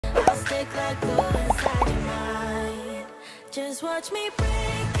earthquake like glue inside your mind. Just watch me break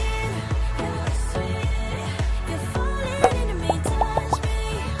it. You're sweet. You're falling into me, touch me.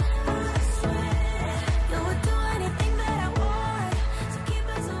 I swear you would do anything that I want. So keep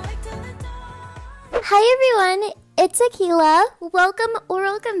us awake till the dawn. Hi everyone, it's Akila.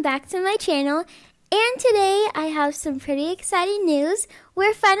 Welcome back to my channel. And today I have some pretty exciting news.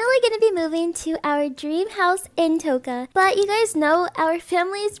 We're finally going to be moving to our dream house in Toca. But you guys know our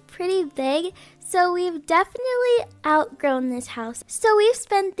family is pretty big, so we've definitely outgrown this house. So we've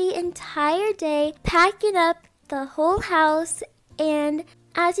spent the entire day packing up the whole house, and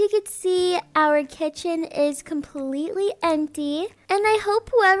as you can see, our kitchen is completely empty. And I hope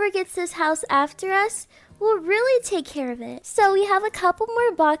whoever gets this house after us will really take care of it. So we have a couple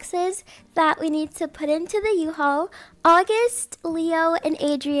more boxes that we need to put into the U-Haul. August, Leo, and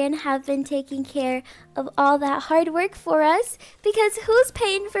Adrian have been taking care of all that hard work for us, because who's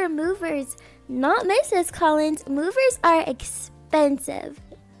paying for movers? Not Mrs. Collins. Movers are expensive.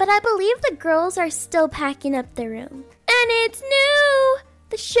 But I believe the girls are still packing up their room. And it's new!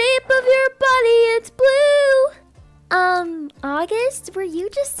 The shape of your body, it's blue! August, were you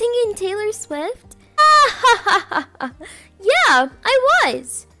just singing Taylor Swift? Yeah, I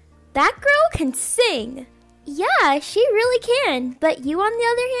was. That girl can sing. Yeah, she really can. But you, on the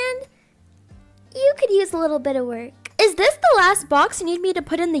other hand, you could use a little bit of work. Is this the last box you need me to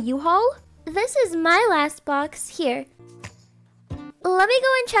put in the U-Haul? This is my last box. Here. Let me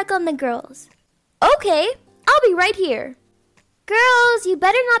go and check on the girls. Okay, I'll be right here. Girls, you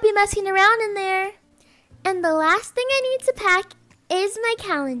better not be messing around in there. And the last thing I need to pack is my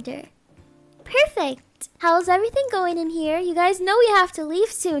calendar. Perfect. How's everything going in here? You guys know we have to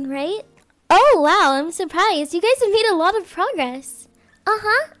leave soon, right? Oh, wow, I'm surprised. You guys have made a lot of progress.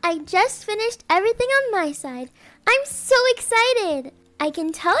 I just finished everything on my side. I'm so excited. I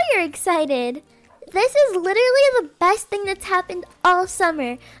can tell you're excited. This is literally the best thing that's happened all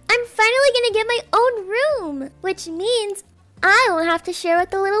summer. I'm finally gonna get my own room, which means I won't have to share with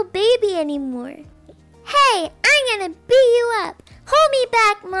the little baby anymore. Hey, I'm gonna beat you up. Hold me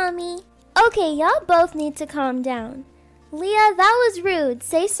back, Mommy. Okay, y'all both need to calm down. Leah, that was rude.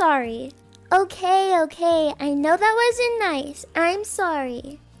 Say sorry. Okay, I know that wasn't nice. I'm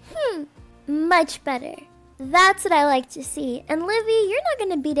sorry. Much better. That's what I like to see. And Livy, you're not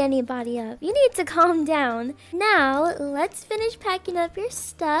gonna beat anybody up. You need to calm down. Now, let's finish packing up your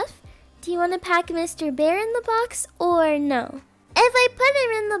stuff. Do you want to pack Mr. Bear in the box or no? If I put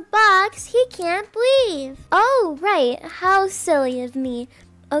him in the box, he can't leave. Oh, right. How silly of me.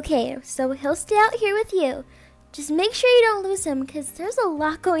 Okay, so he'll stay out here with you. Just make sure you don't lose him, because there's a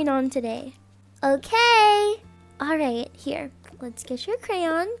lot going on today. Okay. Alright, here. Let's get your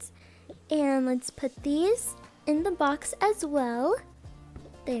crayons. And let's put these in the box as well.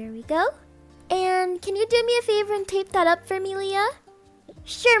 There we go. And can you do me a favor and tape that up for me, Leah?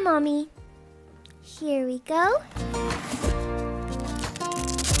 Sure, Mommy. Here we go.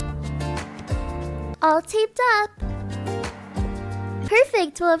 All taped up.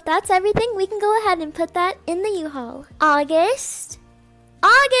 Perfect. Well, if that's everything, we can go ahead and put that in the U-Haul. August?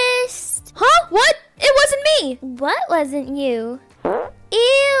 August! Huh? What? It wasn't me! What wasn't you?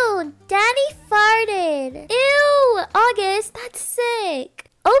 Ew! Daddy farted. Ew! August, that's sick.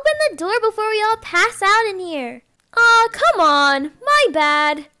 Open the door before we all pass out in here. Aw, come on. My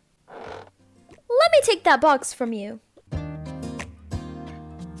bad. Let me take that box from you.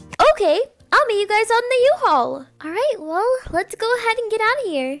 Okay. I'll meet you guys on the U-Haul. Alright, well, let's go ahead and get out of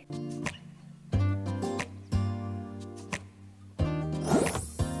here.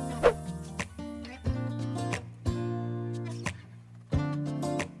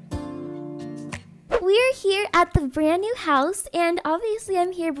 We're here at the brand new house, and obviously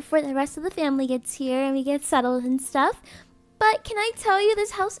I'm here before the rest of the family gets here and we get settled and stuff. But can I tell you,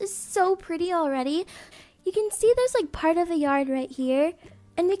 this house is so pretty already. You can see there's like part of a yard right here.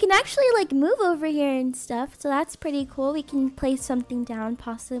 And we can actually like move over here and stuff, so that's pretty cool. We can place something down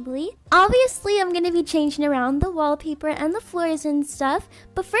possibly. Obviously, I'm going to be changing around the wallpaper and the floors and stuff,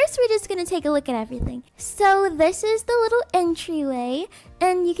 but first we're just going to take a look at everything. So this is the little entryway,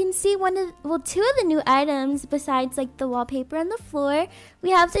 and you can see two of the new items besides like the wallpaper and the floor.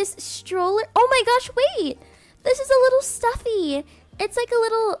 We have this stroller. Oh my gosh, wait! This is a little stuffy. It's like a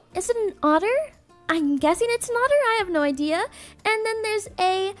little, is it an otter? I'm guessing it's an otter, I have no idea. And then there's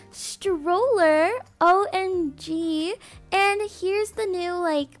a stroller, OMG. And here's the new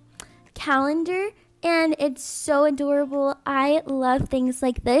like calendar, and it's so adorable. I love things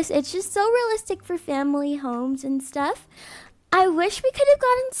like this. It's just so realistic for family homes and stuff. I wish we could have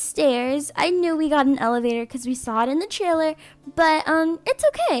gotten stairs. I knew we got an elevator because we saw it in the trailer, but it's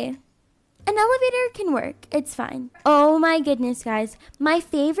okay. An elevator can work. It's fine. Oh my goodness, guys. My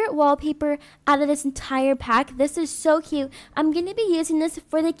favorite wallpaper out of this entire pack. This is so cute. I'm going to be using this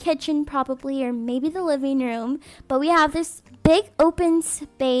for the kitchen probably, or maybe the living room. But we have this big open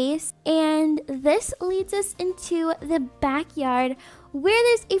space, and this leads us into the backyard where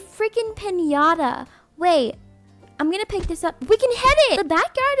there's a freaking piñata. Wait, I'm going to pick this up. We can hit it. The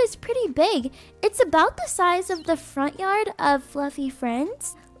backyard is pretty big. It's about the size of the front yard of Fluffy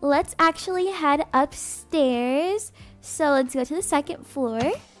Friends. Let's actually head upstairs. So let's go to the second floor.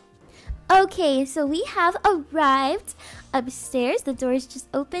 Okay, so we have arrived upstairs. The doors just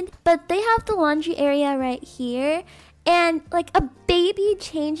opened, but they have the laundry area right here. And like a baby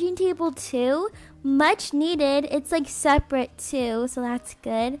changing table too. Much needed. It's like separate too, so that's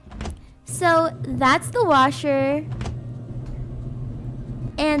good. So that's the washer.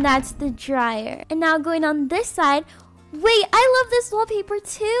 And that's the dryer. And now going on this side. Wait, I love this wallpaper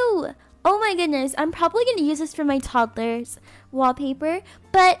too. Oh my goodness, I'm probably going to use this for my toddler's wallpaper.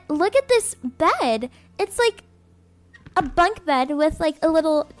 But look at this bed. It's like a bunk bed with like a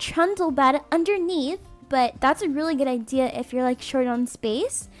little trundle bed underneath. But that's a really good idea if you're like short on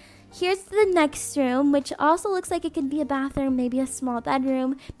space. Here's the next room, which also looks like it could be a bathroom, maybe a small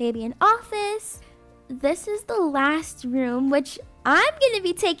bedroom, maybe an office. This is the last room, which I'm going to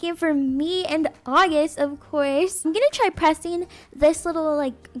be taking for me and August, of course. I'm going to try pressing this little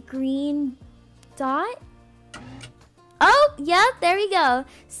like green dot. Oh, yeah, there we go.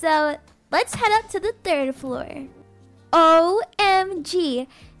 So let's head up to the third floor. OMG.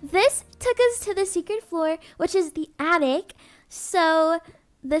 This took us to the secret floor, which is the attic. So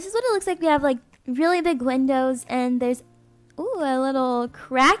this is what it looks like. We have like really big windows, and there's a little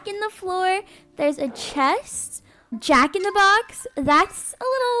crack in the floor. There's a chest. Jack in the Box. That's a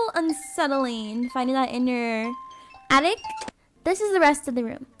little unsettling, finding that in your attic. This is the rest of the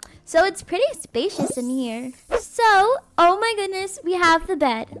room. So it's pretty spacious in here. So, oh my goodness, we have the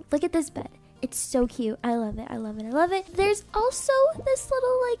bed. Look at this bed. It's so cute. I love it. I love it. I love it. There's also this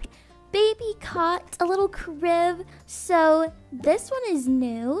little like baby cot, a little crib. So this one is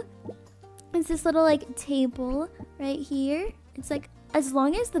new. It's this little like table right here. It's like as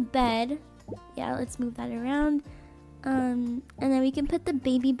long as the bed. Yeah, let's move that around. And then we can put the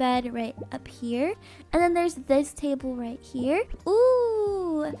baby bed right up here. And then there's this table right here.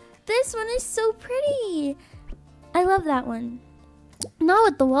 Ooh, this one is so pretty. I love that one. Not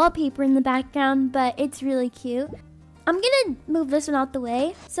with the wallpaper in the background, but it's really cute. I'm gonna move this one out the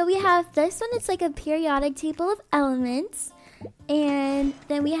way. So we have this one. It's like a periodic table of elements. And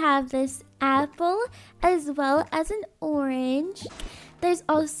then we have this apple as well as an orange. There's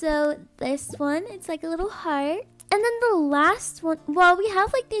also this one. It's like a little heart. And then the last one, well, we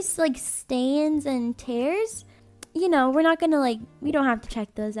have like these like stains and tears. You know, we're not gonna like, we don't have to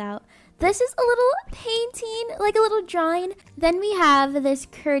check those out. This is a little painting, like a little drawing. Then we have this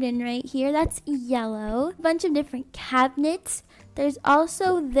curtain right here. That's yellow. A bunch of different cabinets. There's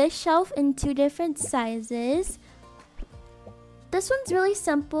also this shelf in 2 different sizes. This one's really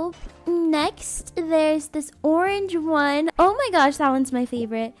simple. Next, there's this orange one. Oh my gosh, that one's my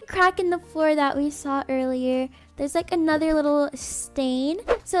favorite. Crack in the floor that we saw earlier. There's like another little stain.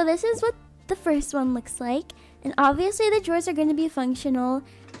 So this is what the first one looks like. And obviously the drawers are going to be functional.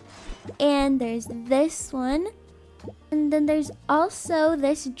 And there's this one. And then there's also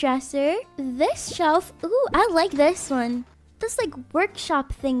this dresser. This shelf. Ooh, I like this one. This like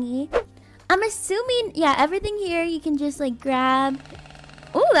workshop thingy. I'm assuming, yeah, everything here you can just like grab.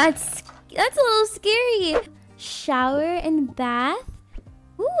 Ooh, that's a little scary. Shower and bath.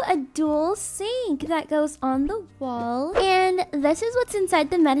 Ooh, a dual sink that goes on the wall. And this is what's inside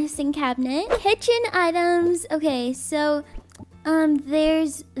the medicine cabinet. Kitchen items. Okay, so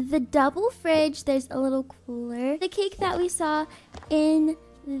there's the double fridge. There's a little cooler. The cake that we saw in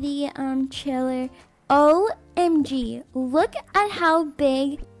the chiller. OMG, look at how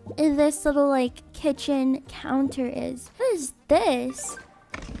big this little like kitchen counter is. What is this?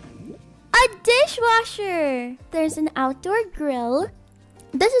 A dishwasher. There's an outdoor grill.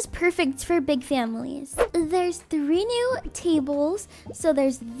 This is perfect for big families. There's 3 new tables. So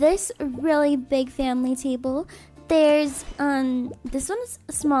there's this really big family table. There's this one's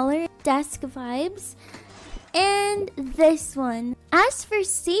smaller, desk vibes. And this one. As for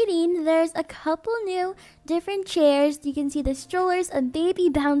seating, there's a couple new different chairs. You can see the strollers, a baby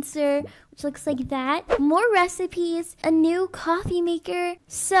bouncer, which looks like that. More recipes, a new coffee maker.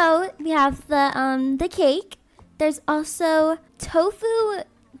 So we have the cake. There's also tofu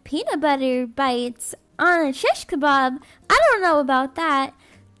peanut butter bites on a shish kebab. I don't know about that.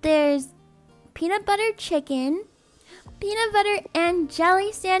 There's peanut butter chicken. peanut butter and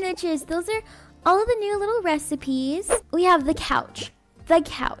jelly sandwiches. Those are all of the new little recipes. We have the couch,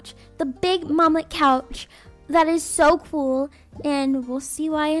 the big mama couch. That is so cool, and we'll see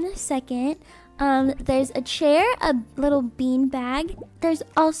why in a second. There's a chair, a little bean bag. There's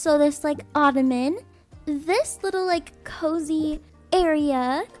also this like ottoman, this little like cozy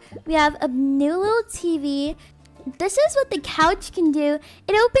area. We have a new little TV. This is what the couch can do.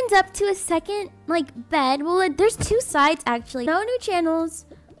 It opens up to a second like bed. Well, there's two sides actually. No new channels.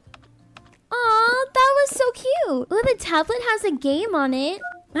 Aw, that was so cute. Ooh, the tablet has a game on it.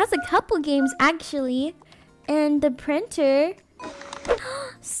 It has a couple games actually. And the printer.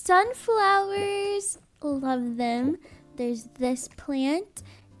 Sunflowers. Love them. There's this plant.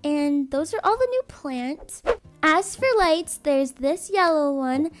 And those are all the new plants. As for lights, there's this yellow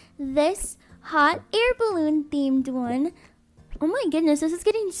one. This hot air balloon themed one. Oh my goodness, this is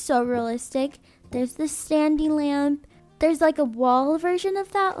getting so realistic. There's this standing lamp. There's like a wall version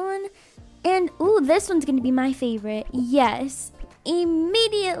of that one. And ooh, this one's gonna be my favorite. Yes.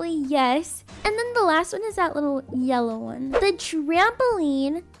 Immediately, yes. And then the last one is that little yellow one. The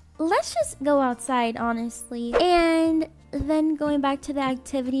trampoline. Let's just go outside, honestly. And then going back to the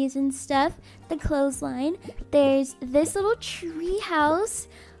activities and stuff, the clothesline. There's this little tree house.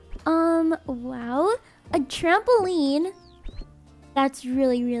 Wow. A trampoline. That's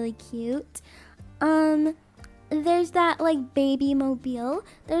really, really cute. There's that like baby mobile.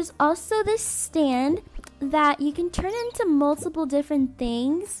 There's also this stand that you can turn into multiple different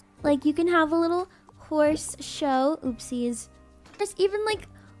things. Like you can have a little horse show. Oopsies. There's even like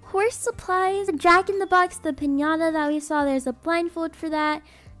horse supplies, a Jack in the Box, the piñata that we saw. There's a blindfold for that.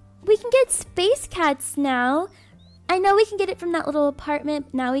 We can get space cats now. I know we can get it from that little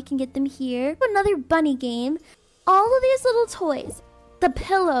apartment. Now we can get them here. Another bunny game. All of these little toys. The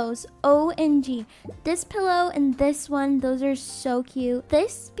pillows, OMG. This pillow and this one, those are so cute.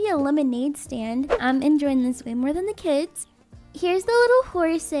 This be a lemonade stand. I'm enjoying this way more than the kids. Here's the little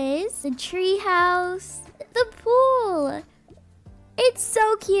horses, the tree house, the pool. It's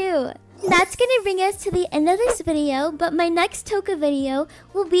so cute. That's gonna bring us to the end of this video, but my next Toca video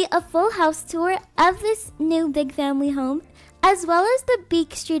will be a full house tour of this new big family home, as well as the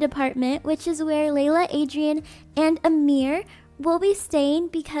Beak Street apartment, which is where Layla, Adrian, and Amir will be staying,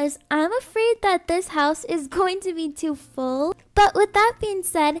 because I'm afraid that this house is going to be too full. But with that being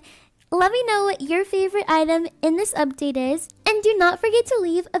said, let me know what your favorite item in this update is, and do not forget to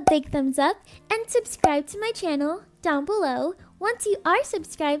leave a big thumbs up and subscribe to my channel down below. Once you are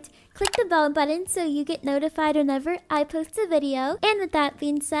subscribed, click the bell button so you get notified whenever I post a video. And with that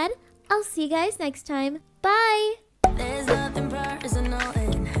being said, I'll see you guys next time. Bye! There's nothing personal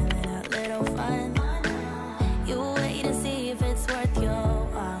in having a little fun. You wait and see if it's worth your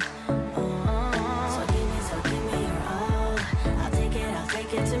while. So give me your all. I'll take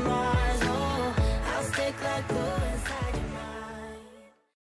it to Mars. Oh, I'll stick like glue inside.